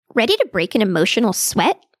Ready to break an emotional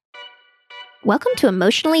sweat? Welcome to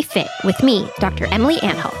Emotionally Fit with me, Dr. Emily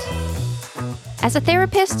Anhalt. As a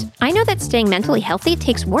therapist, I know that staying mentally healthy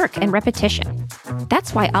takes work and repetition.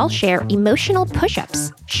 That's why I'll share emotional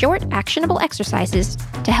push-ups, short, actionable exercises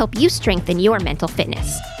to help you strengthen your mental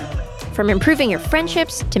fitness. From improving your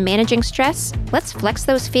friendships to managing stress, let's flex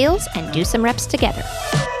those feels and do some reps together.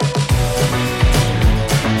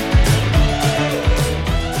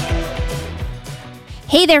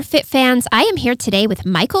 Hey there, Fit fans. I am here today with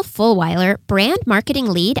Michael Fulwiler, brand marketing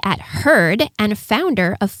lead at Herd and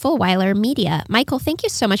founder of Fulwiler Media. Michael, thank you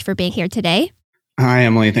so much for being here today. Hi,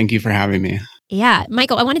 Emily. Thank you for having me. Yeah,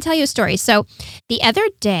 Michael, I want to tell you a story. So the other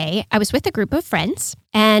day, I was with a group of friends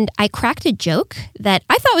and I cracked a joke that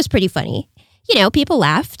I thought was pretty funny. You know, people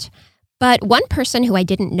laughed, but one person who I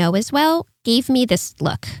didn't know as well gave me this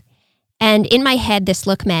look. And in my head, this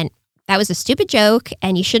look meant that was a stupid joke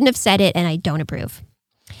and you shouldn't have said it and I don't approve.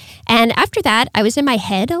 And after that, I was in my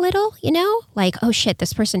head a little, like, oh shit,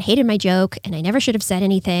 this person hated my joke and I never should have said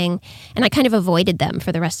anything. And I kind of avoided them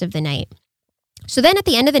for the rest of the night. So then at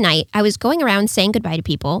the end of the night, I was going around saying goodbye to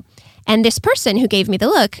people. And this person who gave me the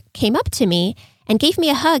look came up to me and gave me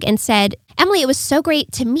a hug and said, Emily, it was so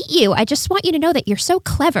great to meet you. I just want you to know that you're so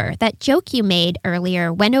clever. That joke you made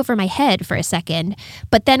earlier went over my head for a second.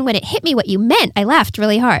 But then when it hit me what you meant, I laughed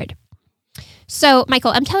really hard. So,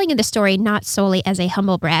 Michael, I'm telling you this story not solely as a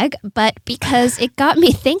humble brag, but because it got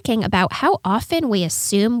me thinking about how often we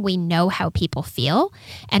assume we know how people feel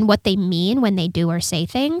and what they mean when they do or say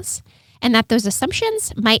things, and that those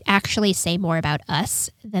assumptions might actually say more about us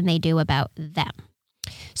than they do about them.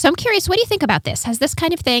 So I'm curious, what do you think about this? Has this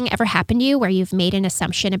kind of thing ever happened to you where you've made an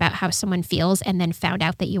assumption about how someone feels and then found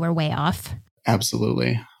out that you were way off?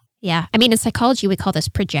 Absolutely. Yeah. I mean, in psychology, we call this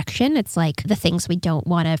projection. It's like the things we don't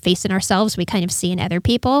want to face in ourselves, we kind of see in other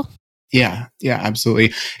people. Yeah,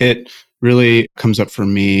 absolutely. It really comes up for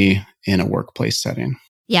me in a workplace setting.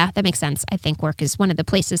 Yeah, that makes sense. I think work is one of the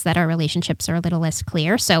places that our relationships are a little less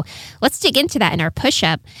clear. So let's dig into that in our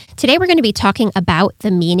push-up. Today, we're going to be talking about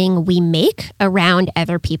the meaning we make around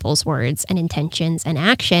other people's words and intentions and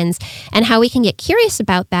actions, and how we can get curious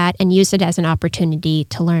about that and use it as an opportunity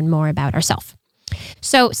to learn more about ourselves.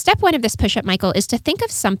 So step one of this push-up, Michael, is to think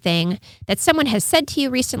of something that someone has said to you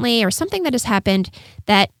recently or something that has happened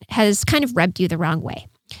that has kind of rubbed you the wrong way.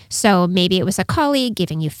 So maybe it was a colleague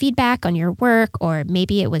giving you feedback on your work, or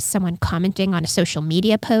maybe it was someone commenting on a social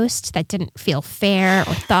media post that didn't feel fair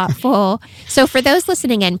or thoughtful. So for those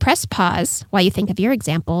listening in, press pause while you think of your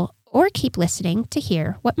example, or keep listening to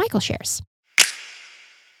hear what Michael shares.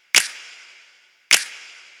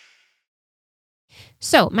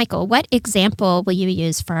 So, Michael, what example will you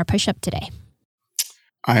use for our push-up today?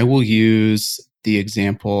 I will use the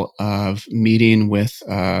example of meeting with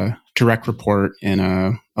a direct report in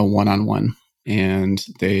a one-on-one. And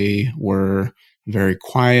they were very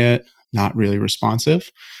quiet, not really responsive.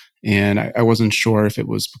 And I wasn't sure if it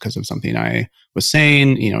was because of something I was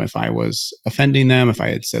saying, if I was offending them, if I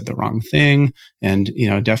had said the wrong thing. And,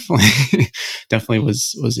 definitely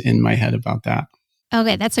was in my head about that.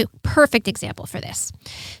 Okay, that's a perfect example for this.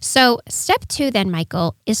 So step two then,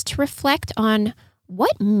 Michael, is to reflect on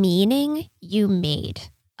what meaning you made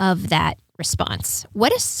of that response.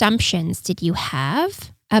 What assumptions did you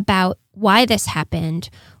have about why this happened,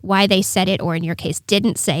 why they said it, or in your case,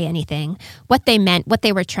 didn't say anything, what they meant, what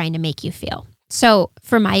they were trying to make you feel? So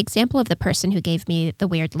for my example of the person who gave me the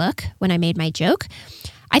weird look when I made my joke,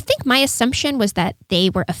 I think my assumption was that they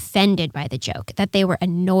were offended by the joke, that they were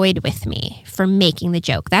annoyed with me for making the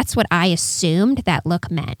joke. That's what I assumed that look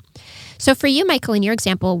meant. So for you, Michael, in your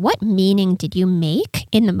example, what meaning did you make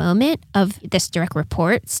in the moment of this direct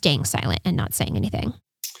report staying silent and not saying anything?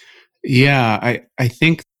 Yeah, I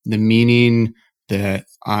think the meaning that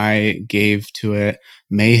I gave to it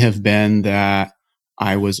may have been that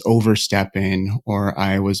I was overstepping, or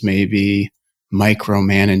I was maybe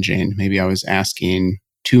micromanaging. Maybe I was asking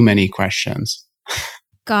too many questions.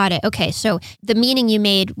 Got it. Okay. So the meaning you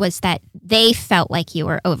made was that they felt like you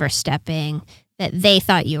were overstepping, that they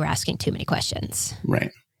thought you were asking too many questions.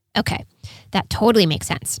 Right. Okay. That totally makes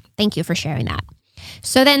sense. Thank you for sharing that.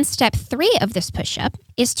 So then step three of this push-up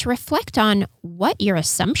is to reflect on what your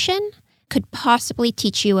assumption could possibly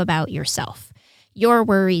teach you about yourself, your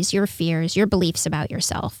worries, your fears, your beliefs about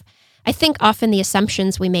yourself. I think often the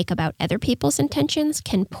assumptions we make about other people's intentions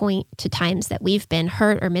can point to times that we've been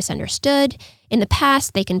hurt or misunderstood. In the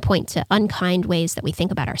past, they can point to unkind ways that we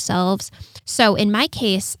think about ourselves. So in my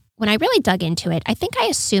case, when I really dug into it, I think I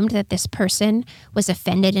assumed that this person was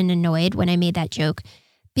offended and annoyed when I made that joke,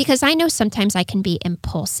 because I know sometimes I can be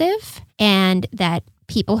impulsive and that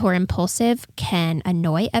people who are impulsive can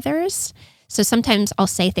annoy others. So sometimes I'll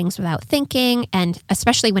say things without thinking. And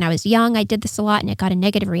especially when I was young, I did this a lot and it got a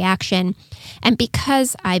negative reaction. And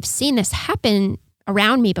because I've seen this happen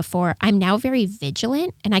around me before, I'm now very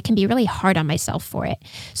vigilant and I can be really hard on myself for it.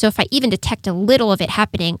 So if I even detect a little of it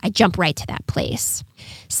happening, I jump right to that place.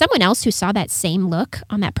 Someone else who saw that same look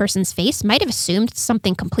on that person's face might have assumed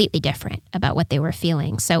something completely different about what they were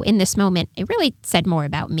feeling. So in this moment, it really said more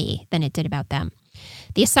about me than it did about them.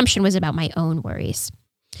 The assumption was about my own worries.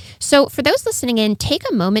 So for those listening in, take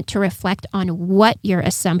a moment to reflect on what your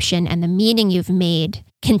assumption and the meaning you've made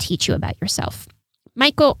can teach you about yourself.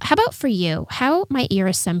 Michael, how about for you? How might your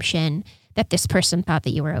assumption that this person thought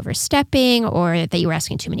that you were overstepping or that you were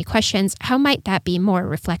asking too many questions, how might that be more a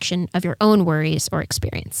reflection of your own worries or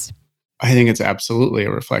experience? I think it's absolutely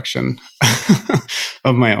a reflection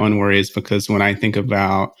of my own worries, because when I think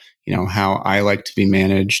about, how I like to be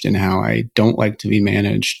managed and how I don't like to be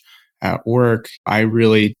managed at work, I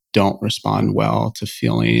really don't respond well to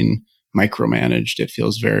feeling micromanaged. It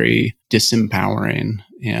feels very disempowering.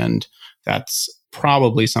 And that's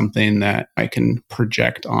probably something that I can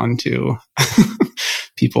project onto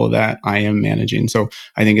people that I am managing. So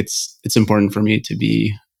I think it's important for me to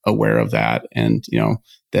be aware of that. And,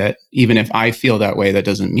 that even if I feel that way, that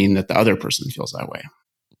doesn't mean that the other person feels that way.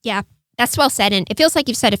 Yeah, that's well said. And it feels like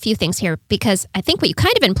you've said a few things here, because I think what you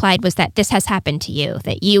kind of implied was that this has happened to you,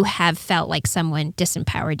 that you have felt like someone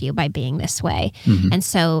disempowered you by being this way. Mm-hmm. And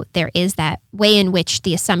so there is that way in which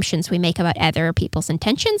the assumptions we make about other people's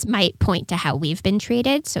intentions might point to how we've been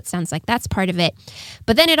treated. So it sounds like that's part of it.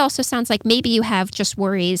 But then it also sounds like maybe you have just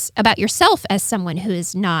worries about yourself as someone who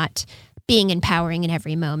is not being empowering in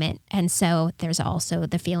every moment. And so there's also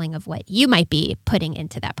the feeling of what you might be putting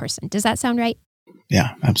into that person. Does that sound right?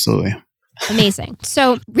 Yeah, absolutely. Amazing.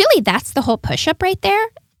 So really, that's the whole push-up right there.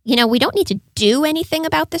 We don't need to do anything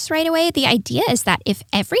about this right away. The idea is that if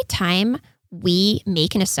every time we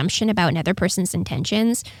make an assumption about another person's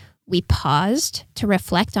intentions, we paused to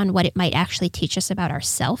reflect on what it might actually teach us about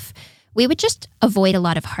ourselves, we would just avoid a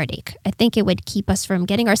lot of heartache. I think it would keep us from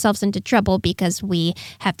getting ourselves into trouble because we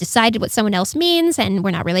have decided what someone else means and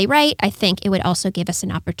we're not really right. I think it would also give us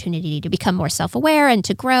an opportunity to become more self-aware and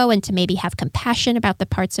to grow and to maybe have compassion about the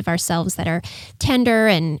parts of ourselves that are tender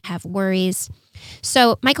and have worries.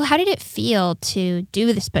 So, Michael, how did it feel to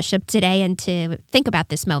do this push-up today and to think about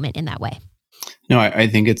this moment in that way? No, I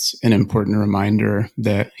think it's an important reminder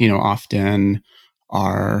that, often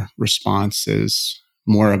our response is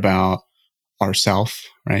more about ourself,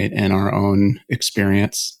 right, and our own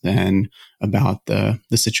experience than about the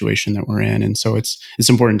situation that we're in. And so it's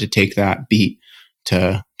important to take that beat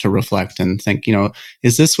to reflect and think,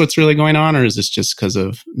 is this what's really going on, or is this just because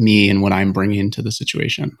of me and what I'm bringing to the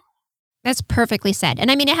situation? That's perfectly said.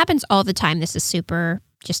 And I mean, it happens all the time. This is super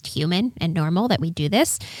just human and normal that we do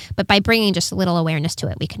this. But by bringing just a little awareness to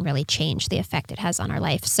it, we can really change the effect it has on our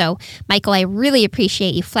life. So, Michael, I really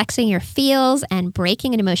appreciate you flexing your feels and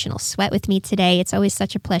breaking an emotional sweat with me today. It's always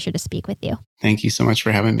such a pleasure to speak with you. Thank you so much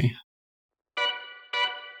for having me.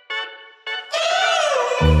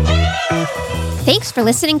 Thanks for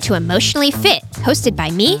listening to Emotionally Fit, hosted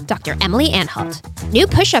by me, Dr. Emily Anhalt. New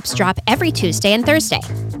push-ups drop every Tuesday and Thursday.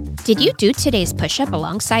 Did you do today's push-up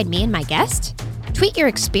alongside me and my guest? Tweet your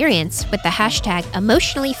experience with the hashtag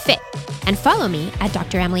 #EmotionallyFit and follow me at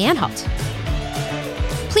Dr. Emily Anhalt.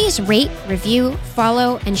 Please rate, review,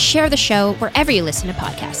 follow, and share the show wherever you listen to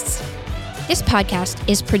podcasts. This podcast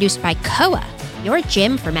is produced by COA, your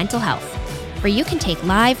gym for mental health, where you can take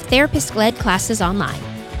live therapist-led classes online.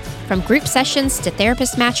 From group sessions to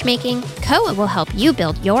therapist matchmaking, COA will help you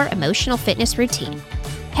build your emotional fitness routine.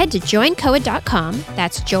 Head to joincoa.com,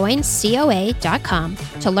 that's joincoa.com,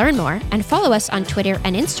 to learn more and follow us on Twitter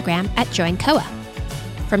and Instagram at joincoa.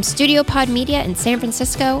 From Studio Pod Media in San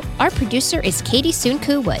Francisco, our producer is Katie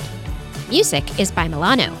Soonku Wood. Music is by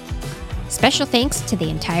Milano. Special thanks to the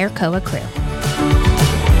entire COA crew.